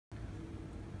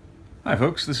Hi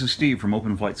folks, this is Steve from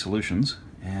Open Flight Solutions,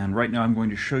 and right now I'm going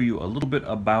to show you a little bit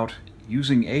about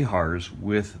using AHRS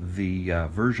with the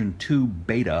version 2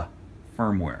 beta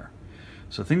firmware.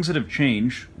 So things that have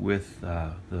changed with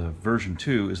the version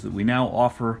 2 is that we now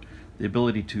offer the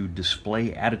ability to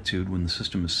display attitude when the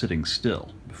system is sitting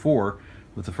still. Before,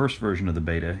 with the first version of the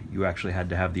beta, you actually had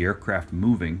to have the aircraft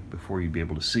moving before you'd be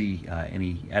able to see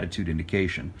any attitude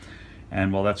indication.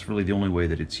 And while that's really the only way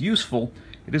that it's useful,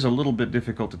 it is a little bit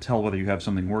difficult to tell whether you have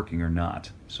something working or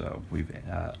not. So we've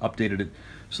updated it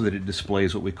so that it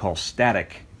displays what we call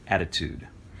static attitude.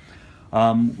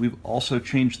 We've also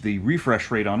changed the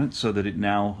refresh rate on it so that it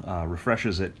now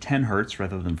refreshes at 10 Hertz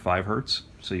rather than 5 Hertz.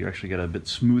 So you actually get a bit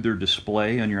smoother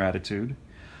display on your attitude.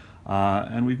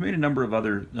 And we've made a number of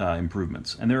other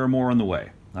improvements, and there are more on the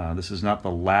way. This is not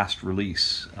the last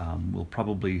release. We'll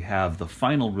probably have the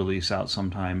final release out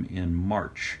sometime in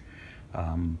March,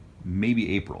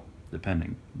 maybe April,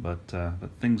 depending. But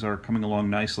things are coming along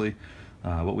nicely.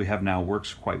 What we have now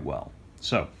works quite well.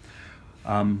 So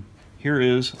here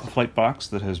is a flight box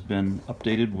that has been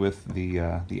updated with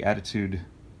the attitude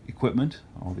equipment,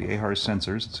 all the AHRS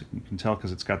sensors. You can tell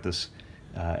because it's got this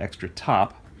extra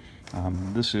top.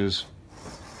 This is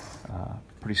a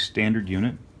pretty standard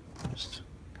unit. Just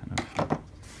kind of,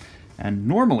 and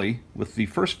normally with the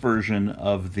first version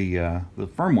of the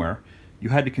firmware, you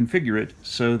had to configure it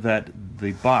so that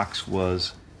the box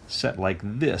was set like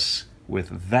this,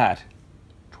 with that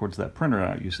towards that printer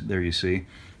out there you see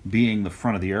being the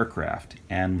front of the aircraft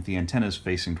and with the antennas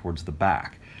facing towards the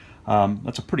back.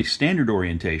 That's a pretty standard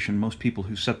orientation. Most people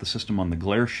who set the system on the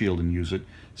glare shield and use it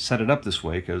set it up this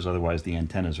way because otherwise the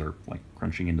antennas are like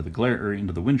crunching into the glare or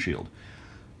into the windshield.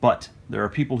 But there are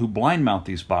people who blind mount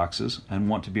these boxes and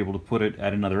want to be able to put it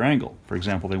at another angle. For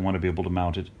example, they want to be able to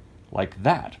mount it like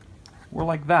that, or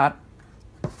like that.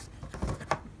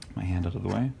 My hand out of the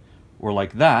way. Or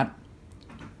like that,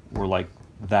 or like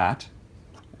that,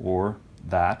 or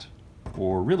that,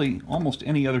 or really almost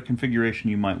any other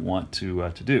configuration you might want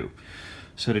to do.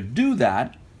 So to do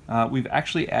that, we've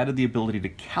actually added the ability to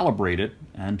calibrate it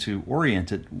and to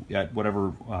orient it at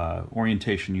whatever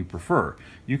orientation you prefer.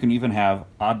 You can even have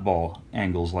oddball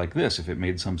angles like this if it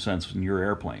made some sense in your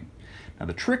airplane. Now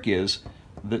the trick is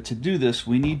that to do this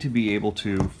we need to be able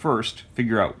to first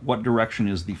figure out what direction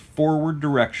is the forward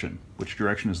direction, which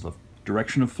direction is the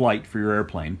direction of flight for your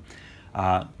airplane.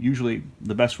 Usually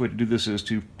the best way to do this is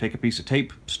to take a piece of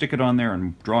tape, stick it on there,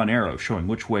 and draw an arrow showing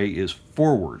which way is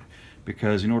forward.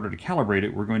 Because in order to calibrate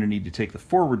it, we're going to need to take the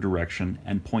forward direction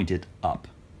and point it up.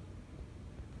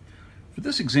 For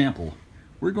this example,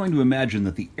 we're going to imagine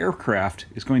that the aircraft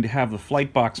is going to have the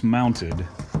flight box mounted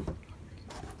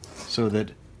so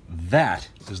that that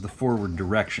is the forward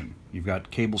direction. You've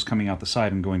got cables coming out the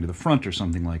side and going to the front or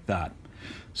something like that.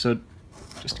 So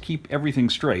just to keep everything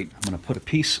straight, I'm going to put a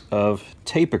piece of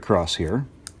tape across here.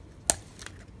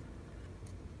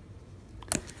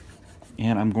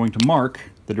 And I'm going to mark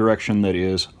the direction that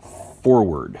is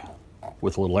forward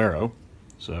with a little arrow.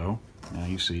 So now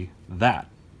you see that.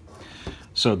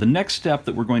 So the next step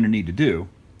that we're going to need to do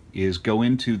is go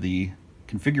into the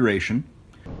configuration.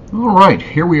 All right,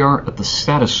 here we are at the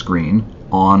status screen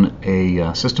on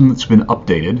a system that's been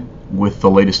updated with the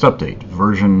latest update,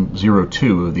 version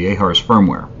 02 of the AHRS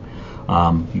firmware.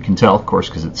 You can tell, of course,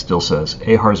 because it still says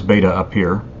AHRS beta up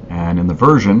here, and in the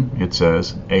version it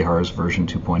says AHRS version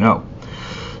 2.0.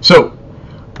 So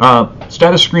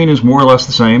status screen is more or less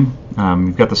the same.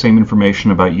 You've got the same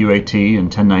information about UAT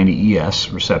and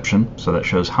 1090ES reception, so that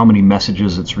shows how many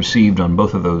messages it's received on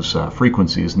both of those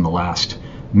frequencies in the last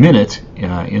minute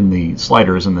in the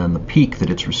sliders, and then the peak that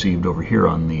it's received over here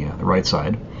on the right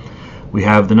side. We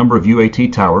have the number of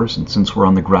UAT towers, and since we're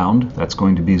on the ground, that's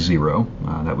going to be 0.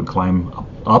 That would climb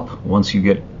up once you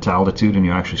get to altitude and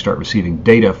you actually start receiving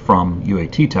data from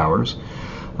UAT towers.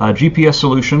 GPS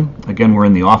solution, again we're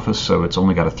in the office, so it's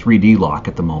only got a 3D lock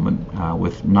at the moment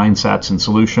with 9 sats in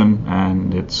solution,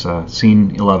 and it's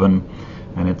scene 11,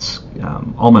 and its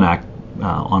almanac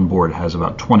on board has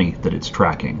about 20 that it's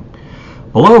tracking.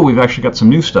 Below we've actually got some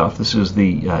new stuff. This is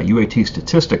the UAT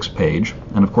statistics page,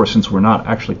 and of course since we're not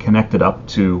actually connected up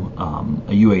to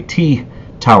a UAT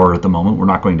tower at the moment, we're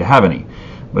not going to have any,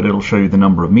 but it'll show you the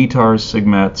number of METARs,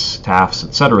 SIGMETs, TAFs,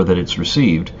 etc. that it's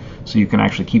received, so you can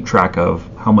actually keep track of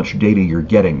how much data you're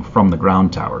getting from the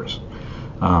ground towers.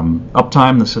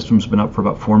 Uptime, the system's been up for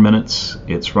about 4 minutes.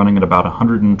 It's running at about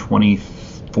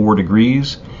 124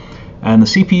 degrees. And the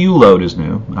CPU load is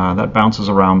new. That bounces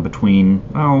around between,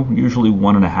 usually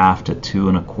 1.5 to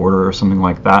 2.25 or something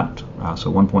like that.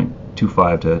 So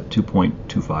 1.25 to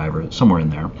 2.25 or somewhere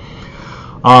in there.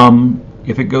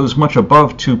 if it goes much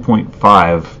above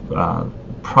 2.5,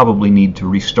 probably need to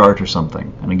restart or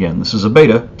something. And again, this is a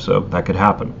beta, so that could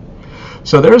happen.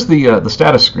 So there's the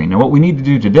status screen. Now what we need to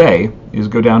do today is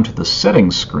go down to the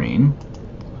settings screen.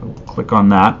 So click on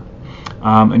that.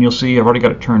 And you'll see I've already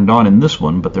got it turned on in this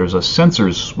one, but there's a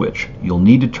sensors switch. You'll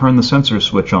need to turn the sensors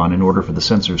switch on in order for the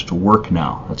sensors to work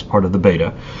now. That's part of the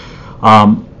beta.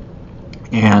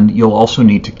 And you'll also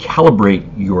need to calibrate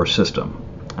your system.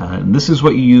 And this is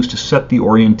what you use to set the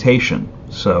orientation.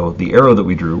 So the arrow that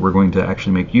we drew, we're going to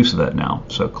actually make use of that now.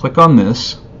 So click on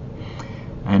this,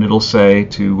 and it'll say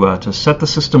to set the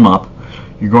system up,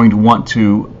 you're going to want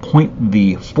to point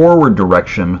the forward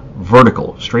direction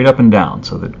vertical, straight up and down,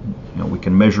 so that we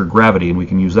can measure gravity, and we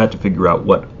can use that to figure out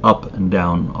what up and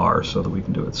down are, so that we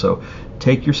can do it. So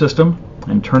take your system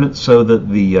and turn it so that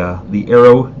the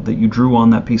arrow that you drew on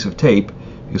that piece of tape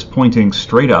is pointing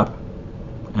straight up,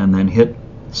 and then hit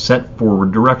set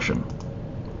forward direction.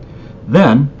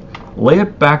 Then lay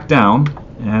it back down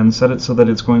and set it so that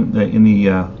it's going in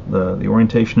the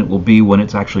orientation it will be when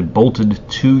it's actually bolted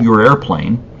to your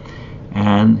airplane,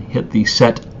 and hit the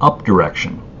set up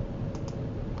direction.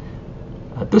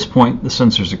 At this point the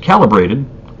sensors are calibrated,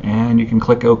 and you can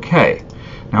click OK.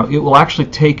 Now it will actually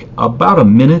take about a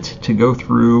minute to go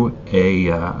through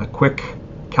a quick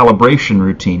calibration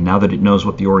routine now that it knows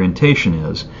what the orientation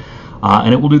is.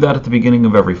 And it will do that at the beginning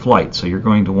of every flight. So you're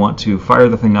going to want to fire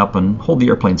the thing up and hold the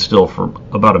airplane still for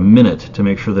about a minute to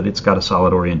make sure that it's got a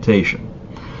solid orientation.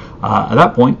 At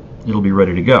that point, it'll be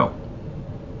ready to go.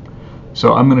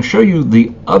 So I'm going to show you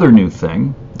the other new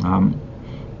thing.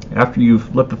 After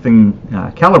you've let the thing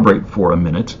calibrate for a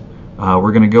minute,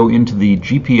 we're going to go into the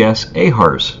GPS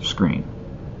AHRS screen.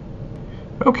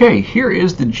 Okay, here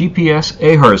is the GPS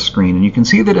AHRS screen, and you can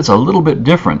see that it's a little bit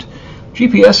different.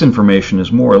 GPS information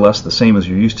is more or less the same as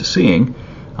you're used to seeing,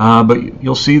 but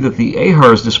you'll see that the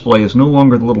AHRS display is no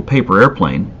longer the little paper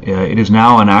airplane. It is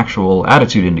now an actual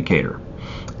attitude indicator.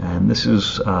 And this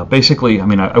is basically,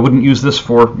 I wouldn't use this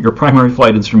for your primary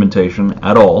flight instrumentation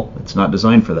at all. It's not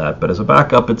designed for that, but as a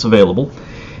backup it's available.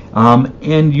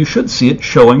 And you should see it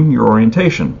showing your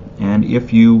orientation. And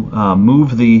if you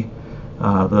move the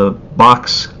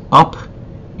box up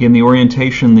in the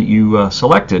orientation that you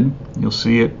selected, you'll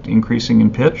see it increasing in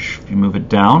pitch. If you move it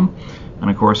down, and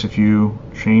of course if you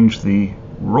change the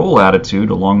roll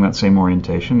attitude along that same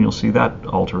orientation, you'll see that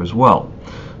alter as well.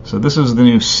 So this is the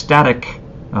new static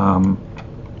AHRS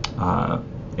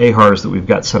that we've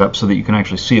got set up so that you can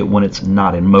actually see it when it's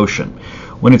not in motion.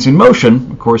 When it's in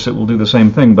motion, of course, it will do the same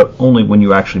thing, but only when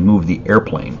you actually move the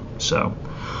airplane. So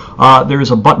there is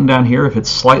a button down here. If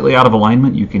it's slightly out of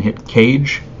alignment, you can hit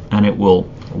cage and it will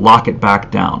lock it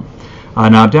back down.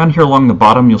 Now down here along the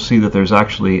bottom you'll see that there's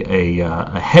actually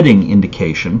a heading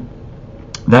indication.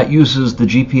 That uses the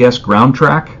GPS ground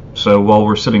track, so while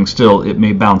we're sitting still it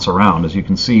may bounce around. As you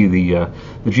can see, the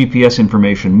GPS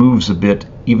information moves a bit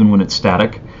even when it's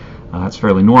static. That's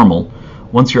fairly normal.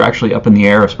 Once you're actually up in the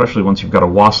air, especially once you've got a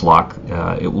WAS lock,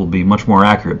 it will be much more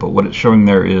accurate, but what it's showing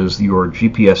there is your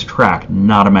GPS track,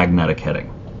 not a magnetic heading.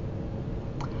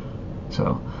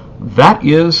 So that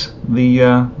is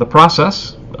the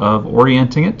process of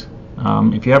orienting it.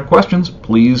 If you have questions,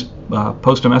 please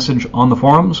post a message on the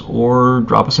forums or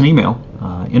drop us an email,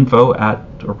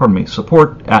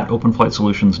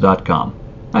 support@openflightsolutions.com.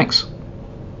 Thanks.